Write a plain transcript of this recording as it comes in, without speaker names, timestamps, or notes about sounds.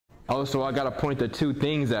Oh, so I gotta point the two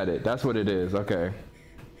things at it. That's what it is. Okay.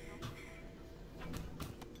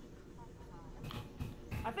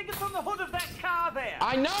 I think it's on the hood of that car there.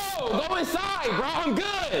 I know! Go inside, bro! I'm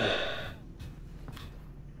good!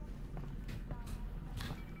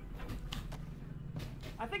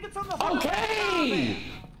 I think it's on the hood of that car there.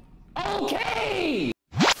 Okay!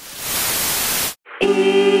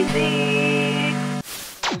 Easy.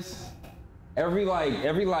 Every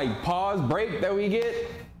pause break that we get,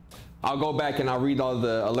 I'll go back and I'll read all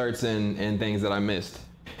the alerts and things that I missed.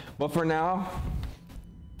 But for now,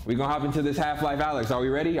 we're gonna hop into this Half-Life Alyx. Are we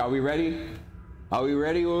ready? Are we ready? Are we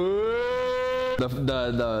ready?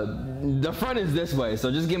 The front is this way,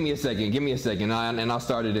 so just give me a second. Give me a second, and I'll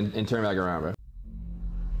start it and turn back around, bro.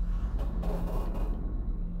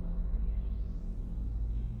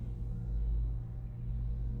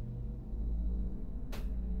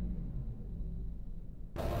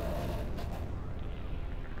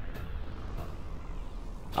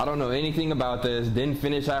 I don't know anything about this. Didn't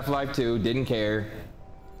finish Half-Life 2. Didn't care.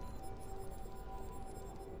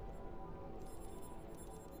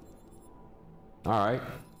 All right.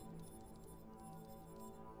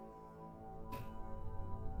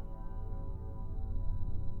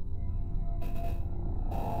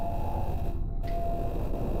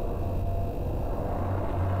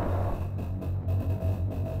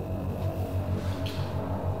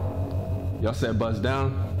 Y'all said bust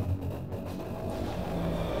down?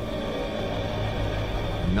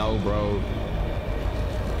 No, bro.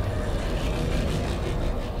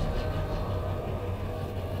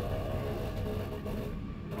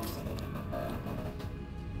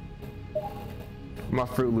 My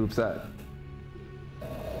Fruit Loops at?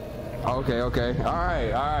 Okay, okay. All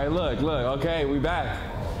right. Look. Okay, we back.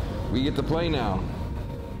 We get to play now.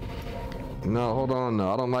 No, hold on.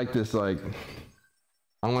 No, I don't like this. I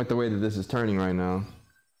don't like the way that this is turning right now.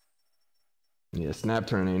 Yeah, snap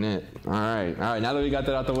turn ain't it. All right. Now that we got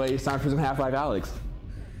that out the way, it's time for some Half-Life Alyx.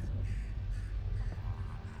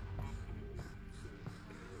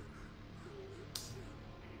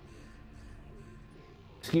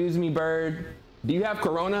 Excuse me, bird. Do you have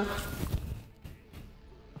Corona?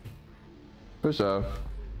 For sure.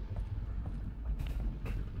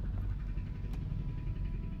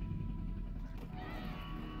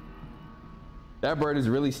 That bird is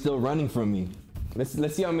really still running from me.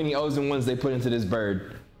 Let's see how many O's and ones they put into this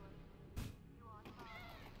bird.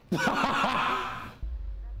 Now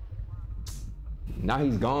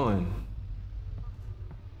he's gone.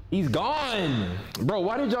 He's gone! Bro,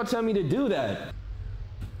 why did y'all tell me to do that?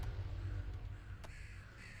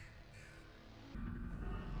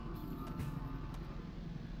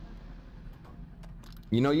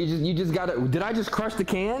 You know, you just gotta, did I just crush the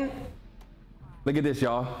can? Look at this,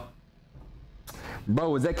 y'all.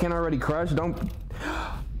 Bro, was that can already crushed? Don't,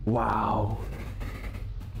 wow.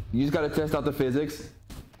 You just gotta test out the physics.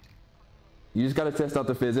 You just gotta test out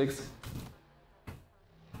the physics.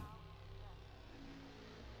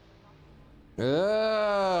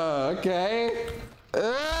 Okay.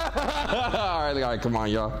 All right, come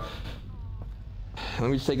on, y'all.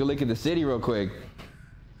 Let me just take a look at the city real quick.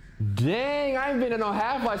 Dang, I ain't been in no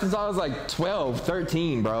Half-Life since I was like 12,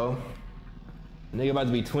 13, bro. Nigga about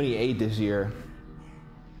to be 28 this year.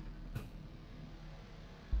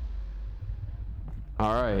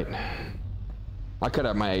 All right. I cut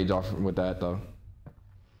out my age off with that though.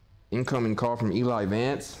 Incoming call from Eli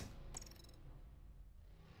Vance.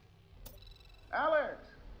 Alyx,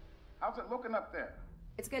 how's it looking up there?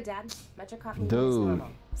 It's good, Dad. Metro continuity is Dude. normal.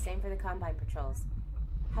 Same for the Combine patrols.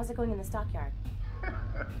 How's it going in the stockyard?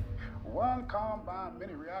 One Combine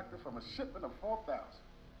mini reactor from a shipment of 4,000.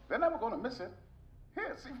 They're never going to miss it.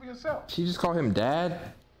 Here, see for yourself. She just called him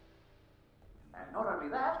Dad? And not only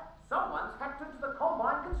that, someone's hacked into the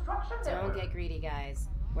Combine construction network. Don't get greedy, guys.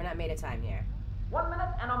 We're not made of time here. 1 minute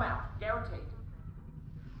and I'm out, guaranteed.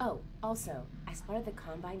 Oh, also, I spotted the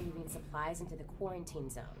Combine moving supplies into the quarantine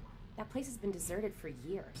zone. That place has been deserted for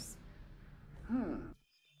years.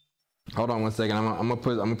 Hold on 1 second. I'm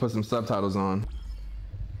gonna put some subtitles on.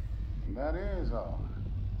 That is all.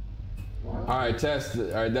 All right, test. All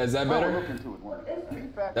right, is that I'll better? look into it one day.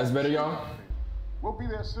 Feedback That's better, y'all? We'll be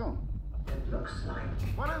there soon. It looks like...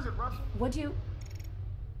 What is it, Russell? Would you?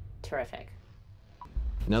 Terrific.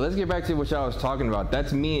 Now let's get back to what y'all was talking about.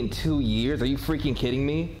 That's me in 2 years. Are you freaking kidding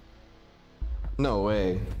me? No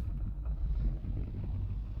way.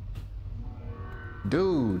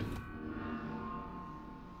 Dude.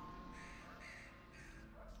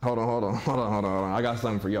 Hold on. I got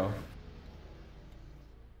something for y'all.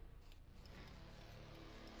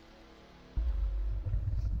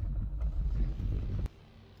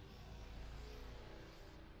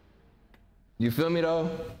 You feel me though?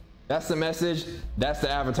 That's the message. That's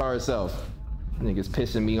the avatar itself. Niggas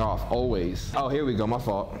pissing me off always. Oh, here we go. My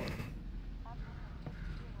fault.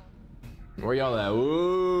 Where y'all at?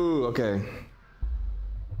 Ooh, okay.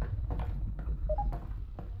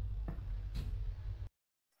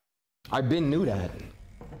 I been knew that.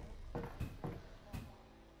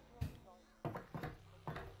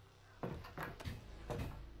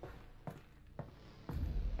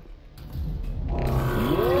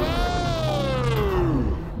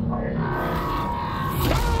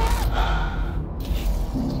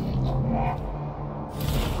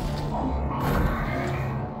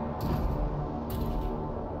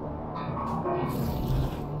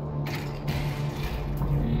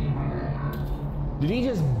 Did he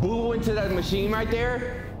just boo into that machine right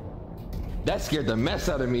there? That scared the mess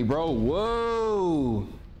out of me, bro. Whoa.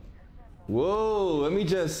 Whoa, let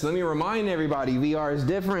me remind everybody, VR is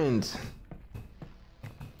different.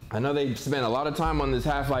 I know they spent a lot of time on this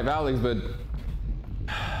Half-Life Alyx, but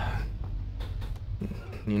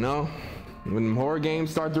you know, when horror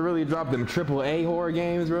games start to really drop, them AAA horror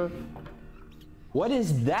games, bro. What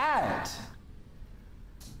is that?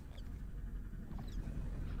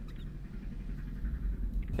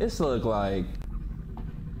 This look like,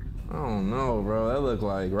 I don't know, bro. That look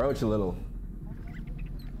like Roach a little.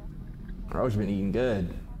 Roach been eating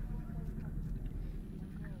good.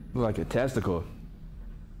 Look like a testicle.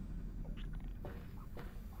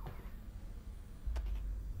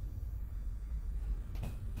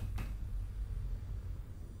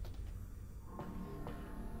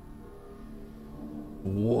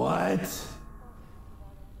 What?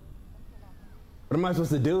 What am I supposed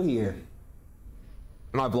to do here?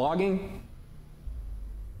 Am I vlogging?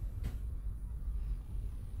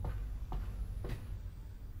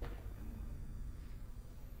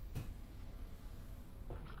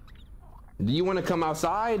 Do you want to come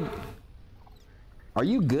outside? Are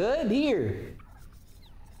you good here?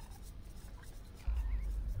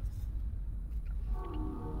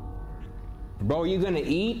 Bro, are you gonna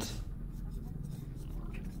eat?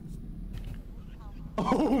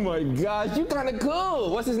 Oh my gosh, you kinda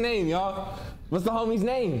cool. What's his name, y'all? What's the homie's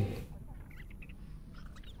name?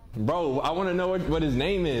 Bro, I wanna know what his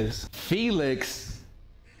name is. Felix.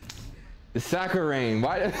 The Saccharine.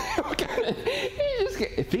 Why?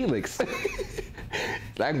 Felix.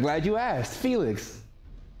 I'm glad you asked. Felix.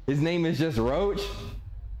 His name is just Roach?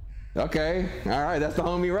 Okay, all right, that's the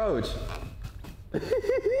homie Roach.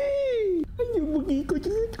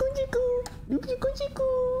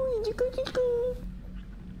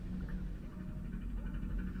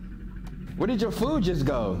 Where did your food just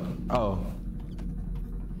go? Oh.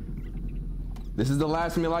 This is the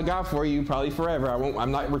last meal I got for you, probably forever.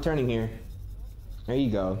 I'm not returning here. There you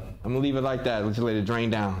go. I'm gonna leave it like that. Let's let it drain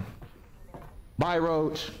down. Bye,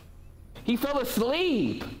 Roach. He fell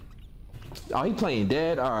asleep. Oh, he playing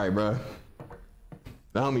dead? All right, bro.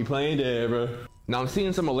 The homie playing dead, bro. Now I'm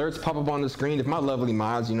seeing some alerts pop up on the screen. If my lovely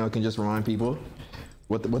mods, you know, can just remind people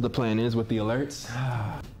what the plan is with the alerts.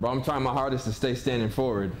 Bro, I'm trying my hardest to stay standing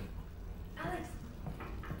forward. Alyx.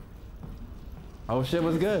 Oh shit,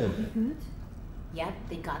 what's good? Yep,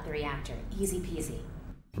 they got the reactor. Easy peasy.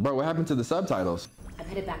 Bro, what happened to the subtitles? I'm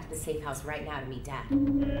headed back to the safe house right now to meet Dad.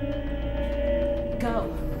 Go.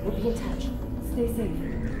 We'll be in touch. Stay safe.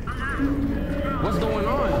 What's going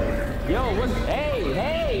on? Yo, what's...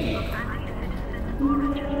 Hey!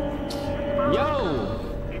 Yo!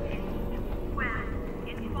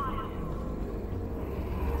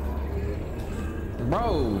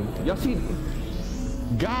 Bro, y'all see...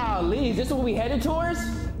 Golly, is this what we headed towards?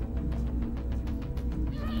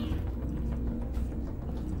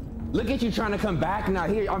 Look at you trying to come back now.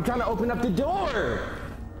 Here, I'm trying to open up the door.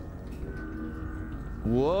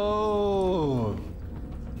 Whoa.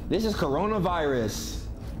 This is coronavirus.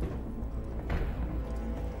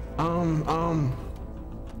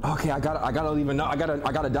 Okay, I gotta leave a note. I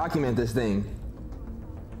gotta document this thing.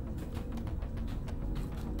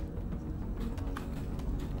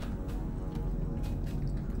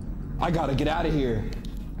 I gotta get out of here.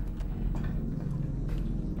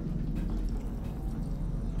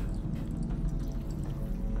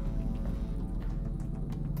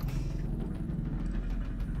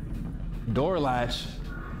 Door latch.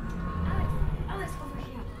 Alyx, over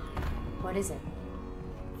here. What is it?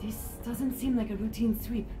 This doesn't seem like a routine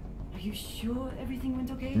sweep. Are you sure everything went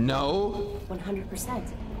okay? No. 100%.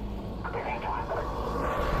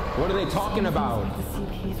 What are they talking about? The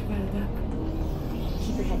CP's riled up.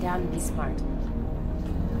 Keep your head down and be smart.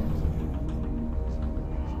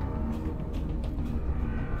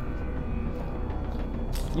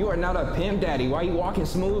 You are not a pimp daddy. Why are you walking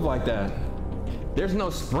smooth like that? There's no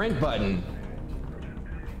sprint button.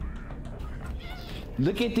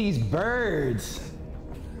 Look at these birds.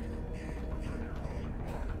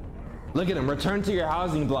 Look at them. Return to your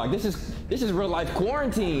housing block. This is real life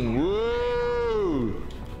quarantine. Woo!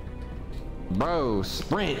 Bro,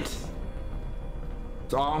 sprint.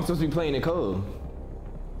 So I'm supposed to be playing it cool.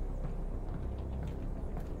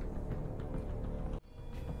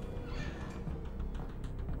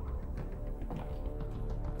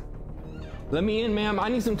 Let me in, ma'am. I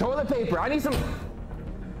need some toilet paper. I need some.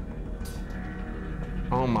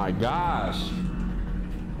 Oh my gosh.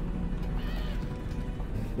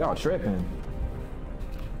 Y'all tripping.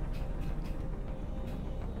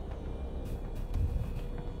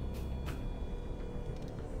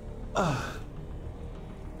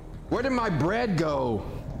 Where did my bread go?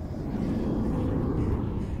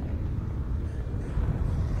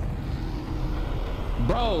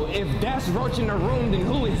 Bro, if that's Roach in the room, then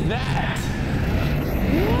who is that?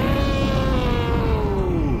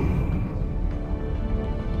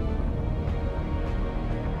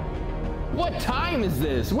 What time is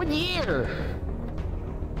this? What year?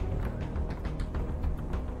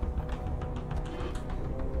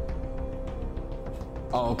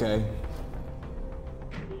 Oh, okay.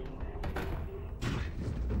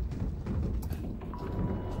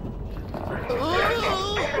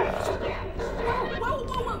 Whoa,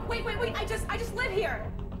 wait, I just live here.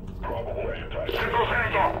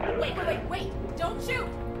 Wait, don't shoot.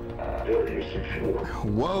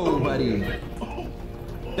 Whoa, buddy.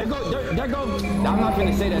 There go. I'm not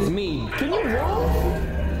gonna say that's me. Can you roll?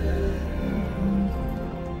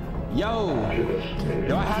 Yo,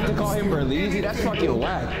 I have to call him Berleezy? That's fucking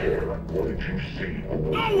whack.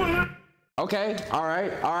 Okay, all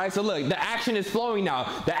right. So look, the action is flowing now.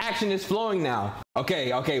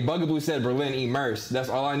 Okay. Bugaboo said Berlin immerse. That's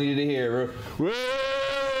all I needed to hear. Woo!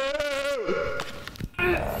 I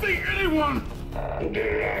didn't see anyone.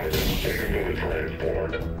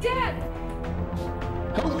 Dad!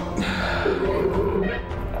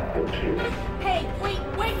 Hey,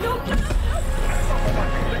 wait, no!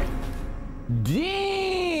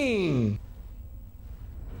 Dang!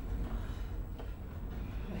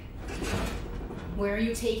 Where are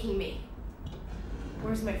you taking me?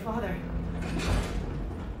 Where's my father?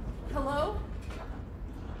 Hello?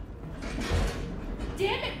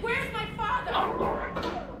 Damn it, where's my father?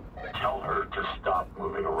 Tell her to stop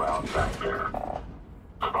moving around back there.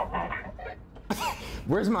 Stop moving.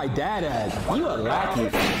 Where's my dad at? You a lackey.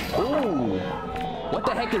 Ooh. What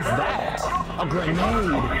the heck is that? A grenade.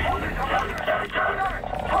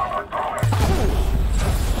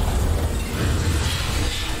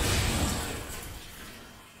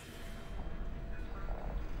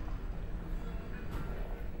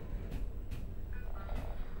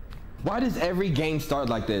 Why does every game start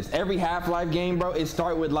like this? Every Half-Life game, bro, it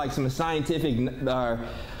start with like some scientific,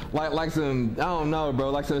 like some, I don't know, bro,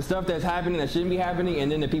 like some stuff that's happening that shouldn't be happening,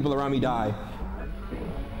 and then the people around me die.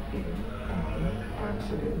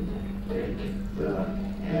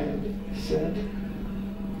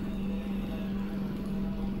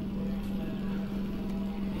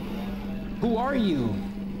 Who are you?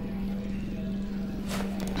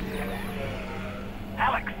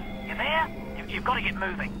 Alyx, you there? You've got to get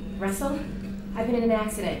moving. Russell, I've been in an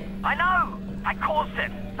accident. I know! I caused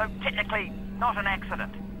it, so technically not an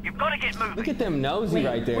accident. You've got to get moving. Look at them nosy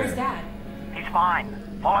right there. Where's Dad? He's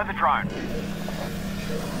fine. Follow the drone.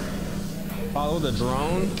 Follow the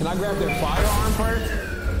drone? Can I grab their firearm first?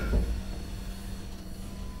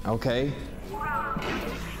 Okay.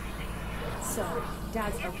 So,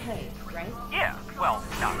 Dad's okay, right? Yeah, well,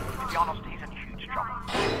 no. To be honest, he's in huge trouble.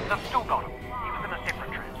 They've still got him. He was in a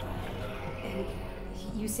separate transfer. And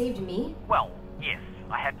you saved me? Well, yes.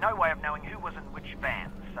 I had no way of knowing who was in which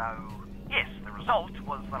van, so yes, the result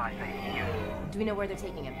was that I saved you. Do we know where they're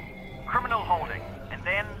taking him? Criminal holding, and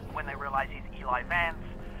then, when they realize he's Eli Vance,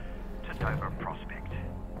 to Dover Prospect.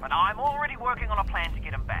 But I'm already working on a plan to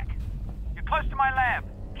get him back. You're close to my lab.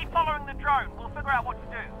 Keep following the drone. We'll figure out what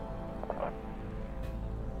to do.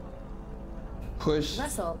 Push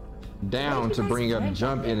Russell, down to bring up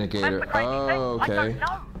jump indicator. That's the crazy thing. Oh, I okay. don't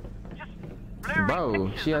know. Just blurry Bro,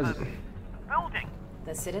 pictures she has... of a building.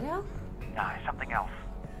 the Citadel? No, something else.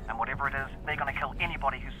 And whatever it is, they're gonna kill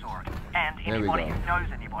anybody who saw it. And There we anybody go. who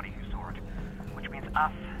knows anybody who saw it. Which means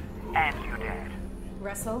us and your dad.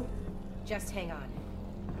 Russell, just hang on.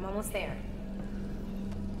 I'm almost there.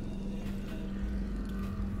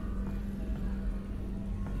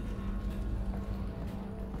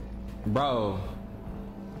 Bro.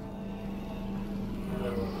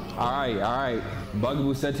 Alright.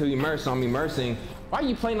 Bugaboo said to immerse, so I'm immersing. Why are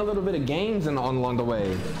you playing a little bit of games along the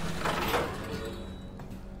way?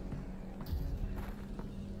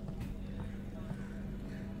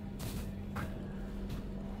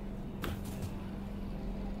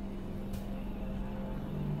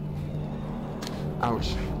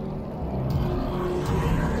 Ouch.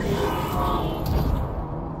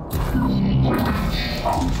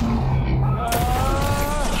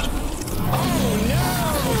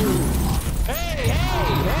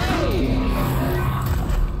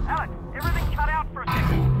 Alex, everything cut out for a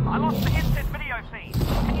second. I lost the headset video feed.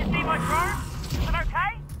 Can you see my drone? Is it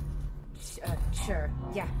okay? Sure.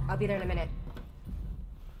 Yeah, I'll be there in a minute.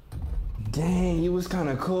 Dang, he was kind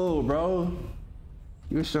of cool, bro.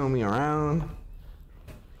 He was showing me around.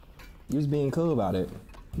 He was being cool about it.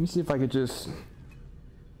 Let me see if I could just...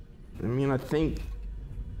 I mean, I think...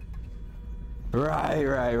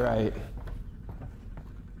 Right.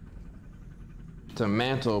 To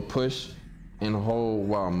mantle, push, and hold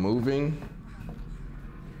while moving.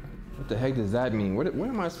 What the heck does that mean? Where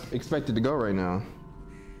am I expected to go right now?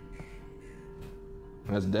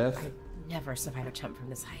 That's death? Never survive a jump from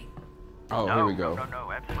this height. Oh, No, here we go.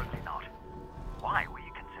 No, absolutely not. Why? Were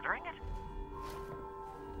you considering it?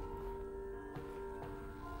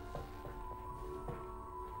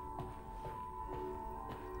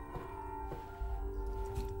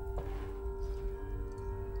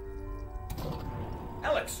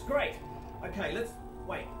 Alyx, great. Okay, let's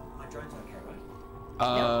wait. My drone's okay, right?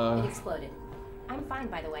 No, it exploded. I'm fine,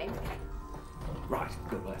 by the way. Right.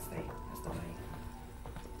 Good. Well, that's the main.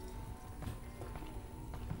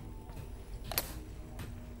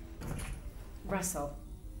 Russell,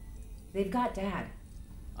 they've got Dad.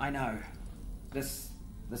 I know. This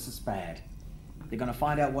is bad. They're gonna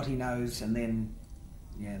find out what he knows, and then,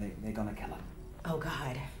 yeah, they're gonna kill him. Oh,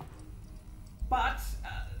 God. But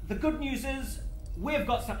the good news is we've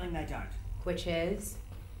got something they don't. Which is?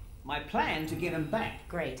 My plan to get him back.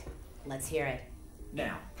 Great. Let's hear it.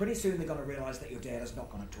 Now, pretty soon they're gonna realize that your dad is not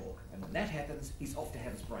gonna talk, and when that happens, he's off to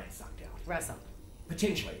have his brain sucked out. Russell.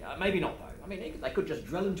 Potentially. Maybe not, though. I mean, they could just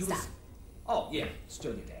drill into his... Stop. Oh, yeah,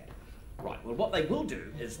 still your dad. Right, well, what they will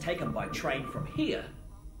do is take him by train from here.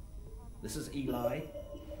 This is Eli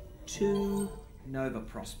to Nova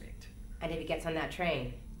Prospect. And if he gets on that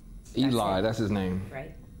train? Eli, that's his name.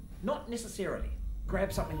 Right? Not necessarily.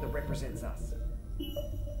 Grab something that represents us.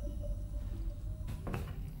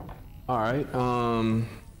 All right.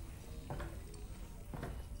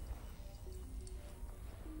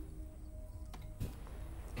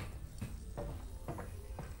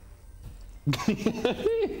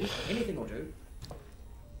 Anything will do.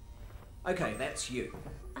 Okay, that's you.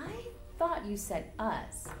 I thought you said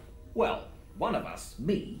us. Well, one of us,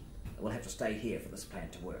 me, will have to stay here for this plan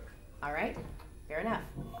to work. All right. Fair enough.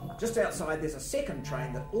 Just outside, there's a second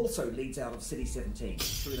train that also leads out of City 17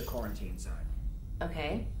 through the quarantine zone.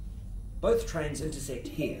 Okay. Both trains intersect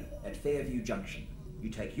here at Fairview Junction. You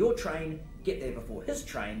take your train, get there before his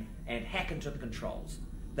train, and hack into the controls.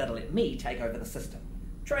 That'll let me take over the system.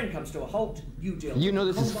 Train comes to a halt, you deal with You know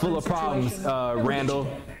this is full of problems, Randall.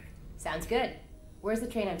 Sounds good. Where's the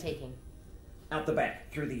train I'm taking? Out the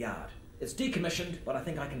back, through the yard. It's decommissioned, but I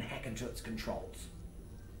think I can hack into its controls.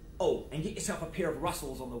 Oh, and get yourself a pair of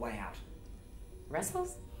Russells on the way out.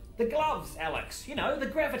 Russells? The gloves, Alyx. You know, the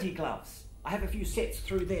gravity gloves. I have a few sets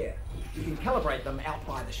through there. You can calibrate them out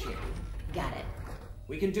by the shed. Got it.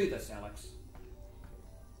 We can do this, Alyx.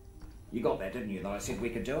 You got that, didn't you, that I said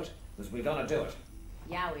we could do it? Because we're gonna do it.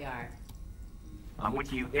 Yeah, we are. I'm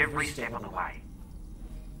with you every step of the way.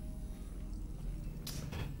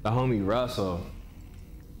 The homie Russell.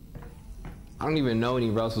 I don't even know any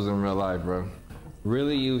Russells in real life, bro.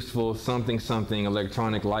 Really useful something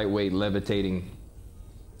electronic lightweight levitating.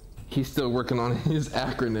 He's still working on his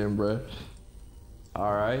acronym, bro.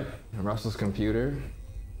 All right, Russell's computer.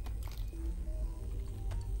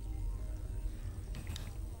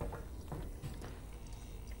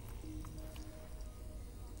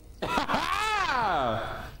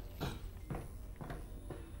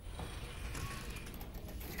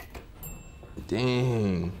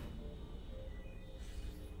 Dang.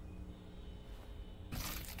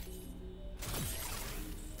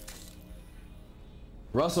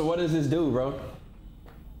 Russell, what does this do, bro?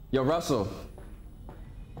 Yo, Russell.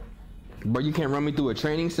 Bro, you can't run me through a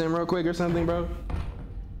training sim real quick or something, bro?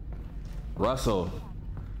 Russell.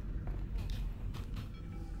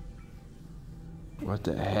 What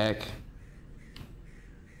the heck?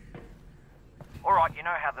 All right, you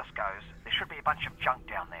know how this goes. There should be a bunch of junk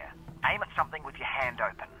down there. Aim at something with your hand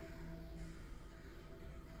open.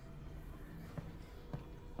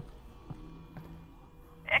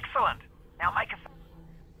 Excellent. Now make a...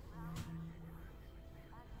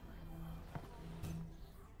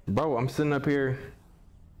 Bro, I'm sitting up here.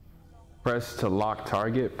 Press to lock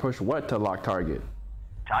target. Push what to lock target?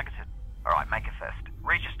 Targeted. All right, make a fist.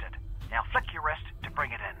 Registered. Now flick your wrist to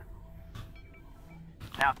bring it in.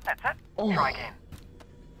 Now, that's it. Oh. Try again.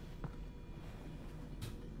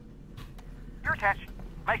 attach.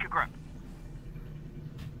 Make a grip.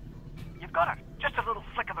 You've got it. Just a little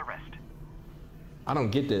flick of the wrist. I don't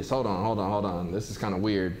get this. Hold on. This is kind of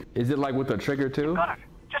weird. Is it like with the trigger too? You've got it.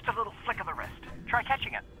 Just a little flick of the wrist. Try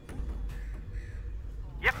catching it.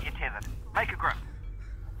 Yep, you're tethered. Make a grip.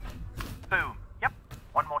 Boom. Yep.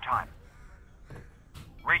 One more time.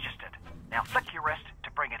 Registered. Now flick your wrist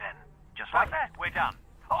to bring it in. Just like that. We're done.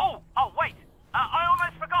 Oh, wait. I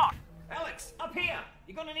almost forgot. Alyx, up here!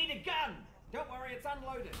 You're gonna need a gun! Don't worry, it's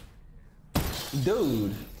unloaded.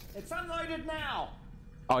 Dude. It's unloaded now!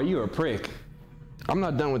 Oh, you a prick. I'm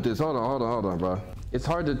not done with this. Hold on, bro. It's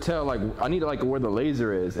hard to tell, like, I need like where the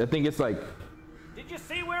laser is. I think it's like... Did you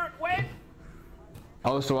see where it went?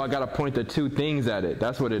 Oh, so I gotta point the two things at it.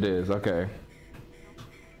 That's what it is, okay.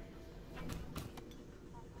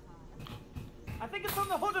 I think it's on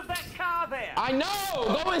the hood of that car there. I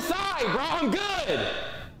know! Go inside, bro, I'm good!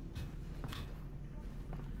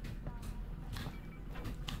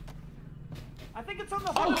 I think it's on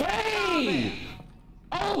the hood of that car Okay!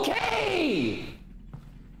 Okay!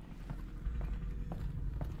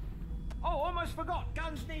 Oh, almost forgot.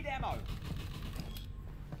 Guns need ammo.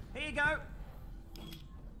 Here you go. Right,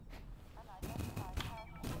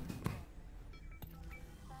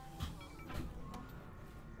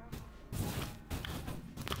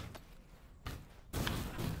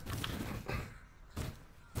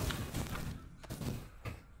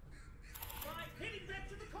 heading back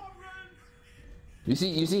to the comm room. You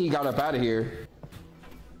see he got up out of here.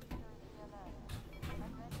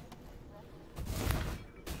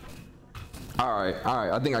 All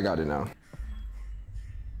right, I think I got it now.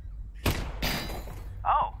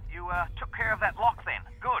 Oh, you took care of that lock then.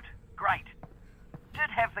 Good. Great. Did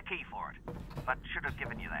have the key for it, but should have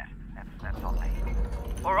given you that. That's on me.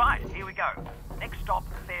 All right, here we go. Next stop,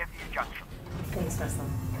 Fairview Junction. Thanks, Russell.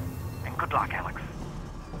 And good luck, Alyx.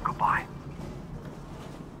 Goodbye.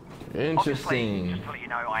 Interesting. Obviously, just to let you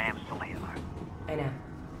know, I am still here, though. I know.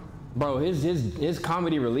 Bro, his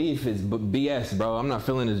comedy relief is BS, bro. I'm not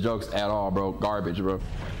feeling his jokes at all, bro. Garbage, bro.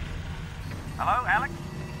 Hello, Alyx?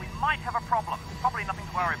 We might have a problem. Probably nothing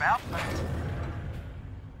to worry about, but...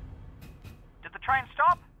 Did the train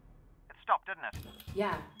stop? It stopped, didn't it?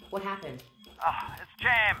 Yeah, what happened? It's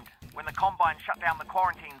jammed. When the Combine shut down the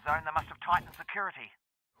quarantine zone, they must have tightened security.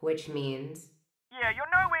 Which means? Yeah, you're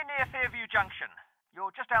nowhere near Fairview Junction.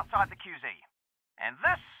 You're just outside the QZ. And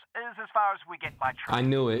this is as far as we get by train. I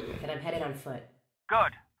knew it. Then I'm headed on foot.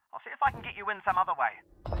 Good. I'll see if I can get you in some other way.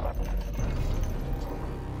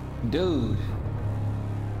 Dude.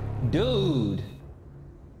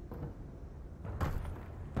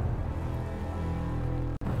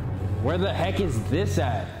 Where the heck is this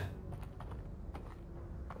at?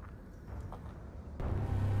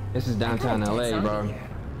 This is downtown LA, bro.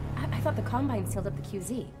 I thought the Combine sealed up the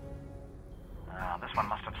QZ. This one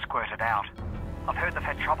must have squirted out. I've heard they've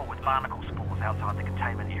had trouble with barnacle spores outside the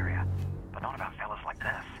containment area, but not about fellas like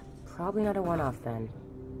this. Probably not a one-off then.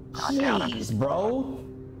 I doubt it. Jeez, bro.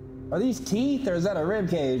 Are these teeth or is that a rib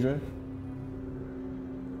cage, bro?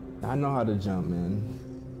 I know how to jump, man.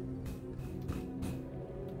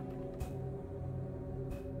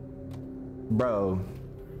 Bro.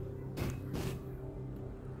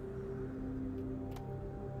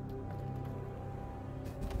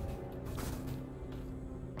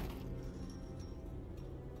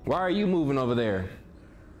 Why are you moving over there?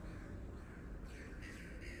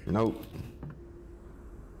 Nope.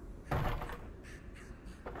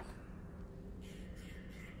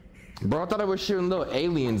 Bro, I thought I was shooting little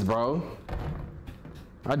aliens, bro.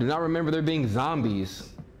 I do not remember there being zombies.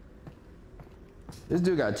 This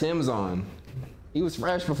dude got Tim's on. He was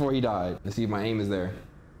fresh before he died. Let's see if my aim is there.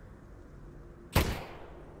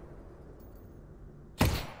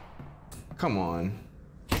 Come on.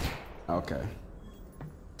 Okay.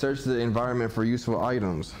 Search the environment for useful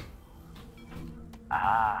items.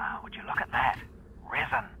 Would you look at that?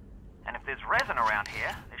 Resin. And if there's resin around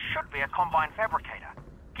here, there should be a Combine fabricator.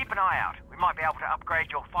 Keep an eye out. We might be able to upgrade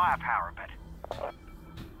your firepower a bit.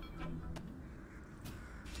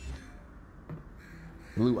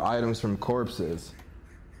 Loot items from corpses.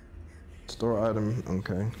 Store item,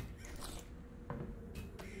 okay.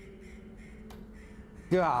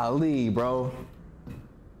 Golly, bro.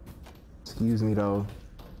 Excuse me, though.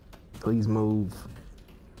 Please move.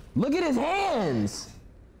 Look at his hands!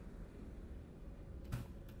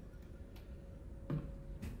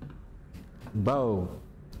 Bro.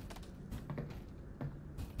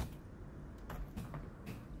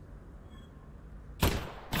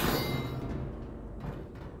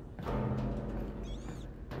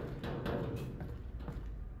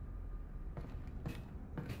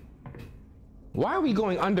 Why are we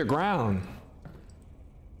going underground?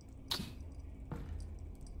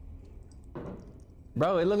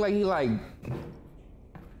 Bro, it looked like he like...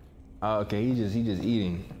 Oh, okay, he just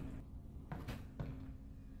eating.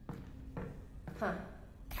 Huh.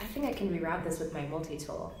 I think I can reroute this with my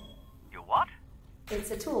multi-tool. You what? It's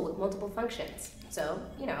a tool with multiple functions. So,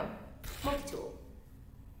 you know, multi-tool.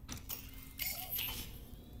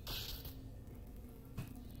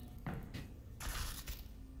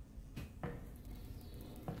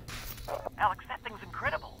 Alyx, that thing's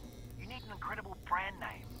incredible. You need an incredible brand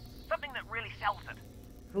name. Something that really sells it.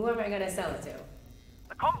 Who am I gonna sell it to?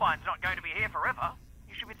 The Combine's not going to be here forever.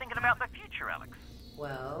 You should be thinking about the future, Alyx.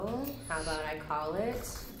 Well, how about I call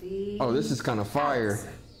it the... Oh, this is kind of fire.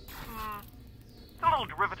 It's a little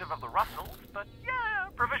derivative of the Russells, but yeah,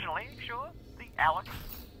 provisionally, sure. The Alyx.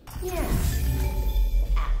 Yeah.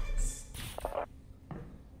 Alyx.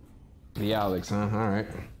 The Alyx, huh? All right.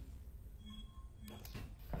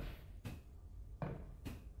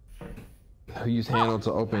 Use handle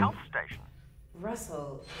to open. Health station.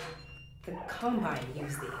 Russell, the Combine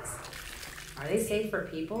use these. Are they safe for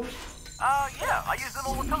people? Yeah, I use them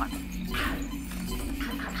all the time.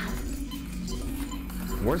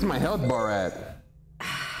 Where's my health bar at?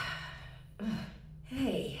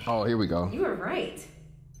 Hey. Oh, here we go. You were right.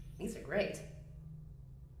 These are great.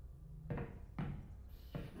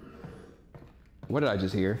 What did I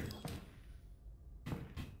just hear?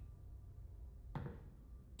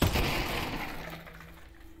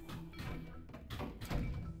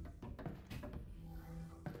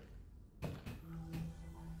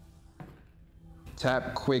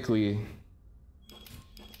 Tap quickly.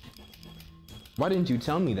 Why didn't you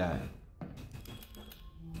tell me that?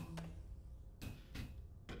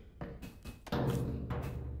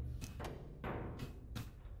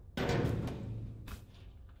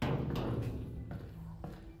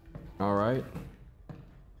 All right.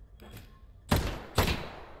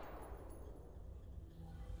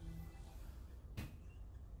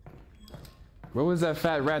 What was that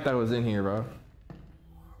fat rat that was in here, bro?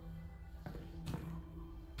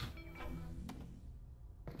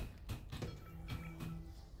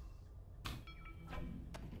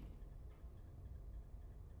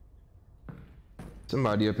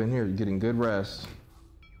 Somebody up in here getting good rest.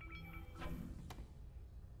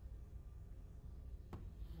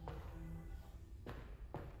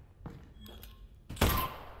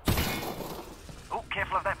 Oh,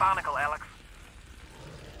 careful of that barnacle, Alyx.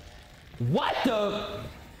 What the?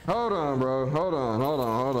 Hold on, bro. Hold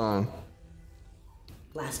on.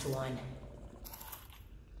 Last one.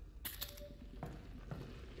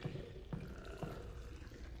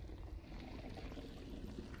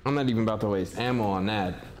 I'm not even about to waste ammo on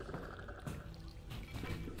that.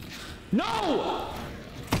 No!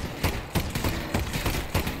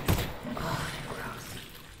 Oh, gross.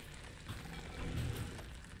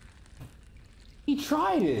 He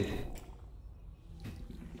tried it.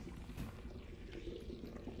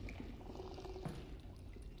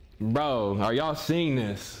 Bro, are y'all seeing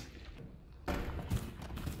this?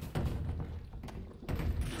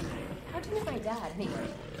 How'd you meet my dad, anyway?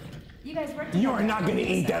 You guys worked You are not gonna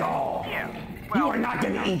eat that all. Yeah. You are not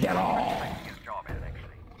gonna eat that all. His job out,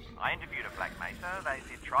 actually. I interviewed at Black Mesa. They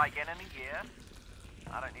said try again in a year.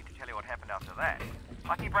 I don't need to tell you what happened after that.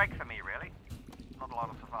 Lucky break for me, really. Not a lot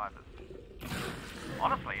of survivors.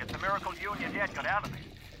 Honestly, it's a miracle you and your dad got out of there.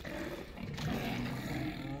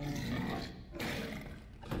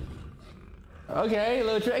 Okay,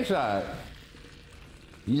 little trick shot.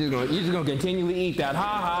 You just gonna continually eat that. Ha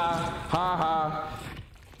ha, ha ha,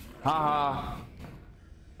 ha ha,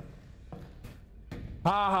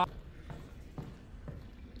 ha ha.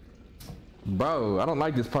 Bro, I don't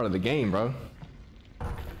like this part of the game, bro.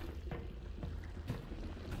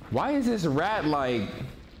 Why is this rat like...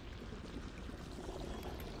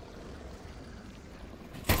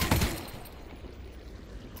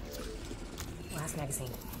 Last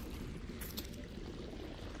magazine.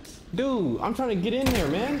 Dude, I'm trying to get in there,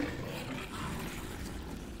 man.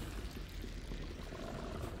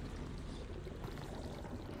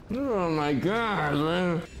 Oh my god,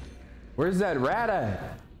 man. Where's that rat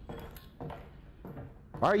at?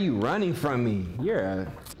 Why are you running from me?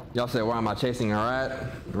 Y'all said, why am I chasing a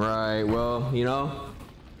rat? Right, well, you know,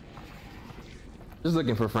 just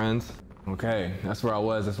looking for friends. Okay, that's where I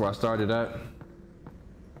was. That's where I started at.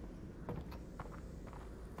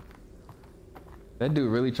 That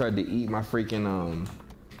dude really tried to eat my freaking,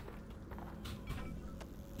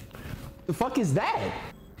 The fuck is that?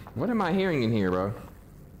 What am I hearing in here, bro?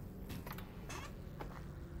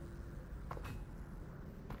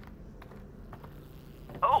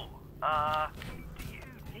 Oh, do you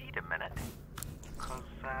need a minute? Because,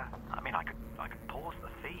 I mean, I could pause the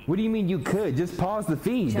feed. What do you mean you could? Just pause the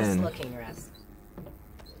feed Just then. looking, Russ.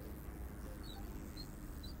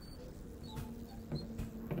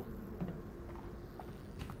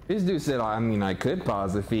 This dude said, I mean, I could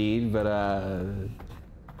pause the feed, but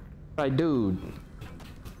like, dude,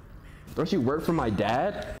 don't you work for my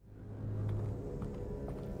dad?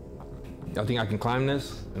 Y'all think I can climb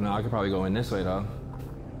this? No, I could probably go in this way though.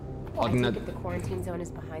 I take it the quarantine zone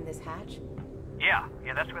is behind this hatch? Yeah,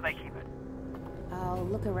 that's where they keep it. I'll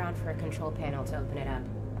look around for a control panel to open it up.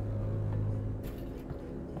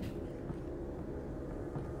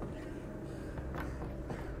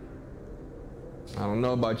 I don't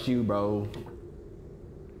know about you, bro.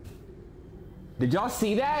 Did y'all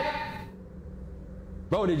see that?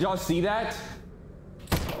 Bro, did y'all see that?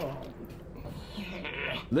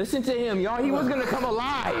 Listen to him, y'all. He was gonna come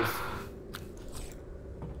alive.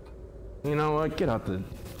 You know what? Get out of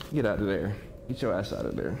there. Get your ass out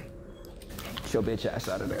of there. Get your bitch ass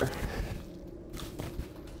out of there.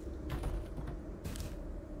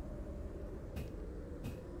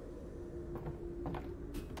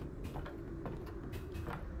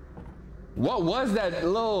 What was that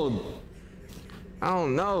little? I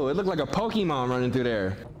don't know. It looked like a Pokemon running through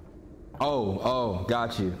there. Oh,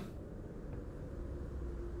 got you.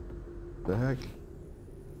 The heck?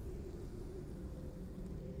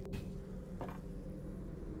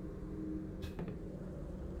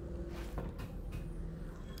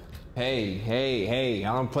 Hey,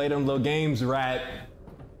 I don't play them little games, rat.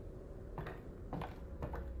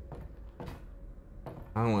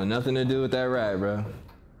 I don't want nothing to do with that rat, bro.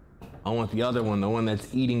 I want the other one, the one that's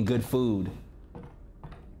eating good food.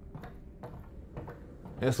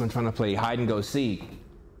 This one trying to play hide and go seek.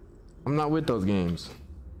 I'm not with those games.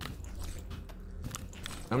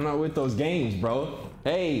 I'm not with those games, bro.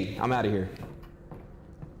 Hey, I'm out of here.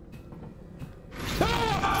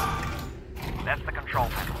 That's the control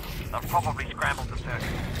panel. They've probably scrambled the circuit.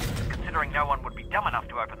 Considering no one would be dumb enough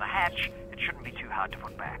to open the hatch, it shouldn't be too hard to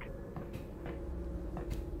put back.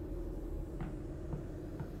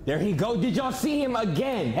 There he go. Did y'all see him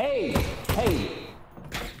again? Hey.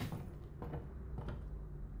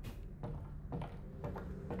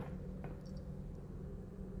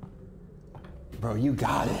 Bro, you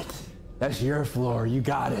got it. That's your floor. You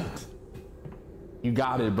got it. You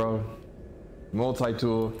got it, bro.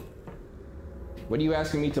 Multi-tool. What are you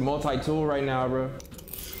asking me to multi-tool right now, bro?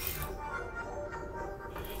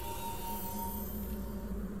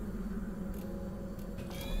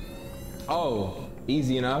 Oh,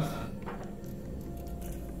 easy enough.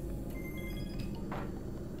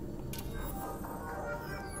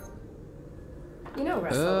 You know,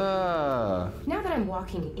 Russell, now that I'm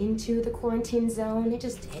walking into the quarantine zone, it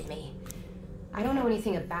just hit me. I don't know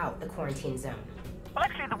anything about the quarantine zone. Well,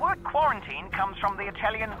 actually, the word quarantine comes from the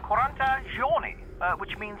Italian 40 giorni,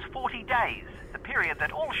 which means 40 days, the period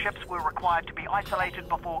that all ships were required to be isolated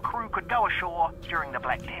before crew could go ashore during the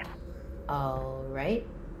Black Death. All right.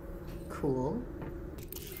 Cool.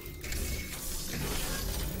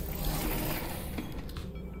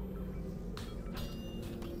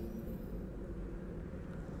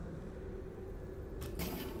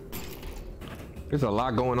 There's a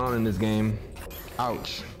lot going on in this game.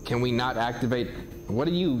 Ouch. Can we not activate? What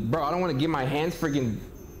are you, bro? I don't want to get my hands freaking.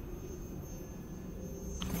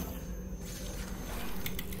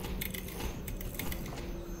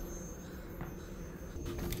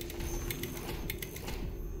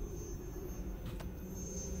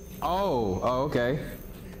 Oh, okay.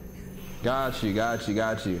 Got you.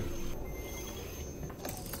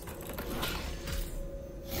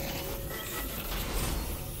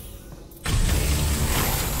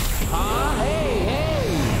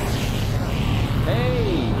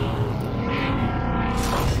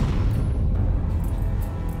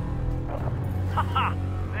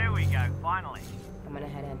 There we go, finally. I'm gonna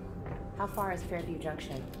head in. How far is Fairview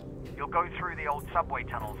Junction? You'll go through the old subway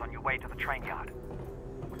tunnels on your way to the train yard.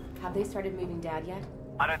 Have they started moving Dad yet?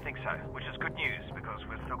 I don't think so, which is good news because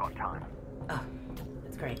we've still got time. Oh,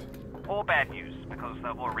 that's great. Or bad news because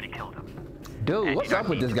they've already killed him. Dude, And what's you up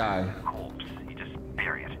don't with need this to guy? move the corpse. You just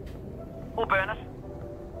bury it. Or burn it.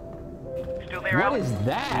 Still there, What Alyx? is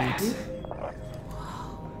that?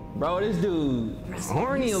 Bro, this dude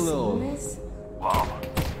horny a little. Whoa.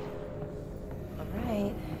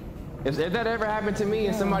 Alright. If that ever happened to me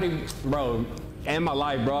and somebody, bro, end my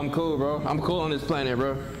life, bro. I'm cool, bro. I'm cool on this planet,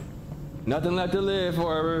 bro. Nothing left to live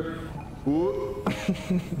for, bro.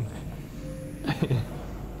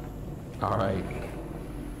 All right.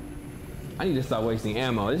 I need to stop wasting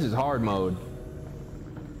ammo. This is hard mode.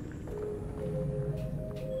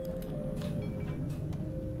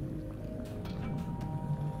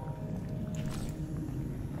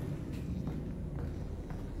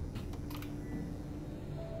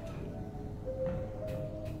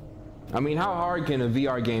 I mean, how hard can a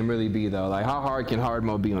VR game really be though? Like, how hard can hard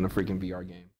mode be on a freaking VR game?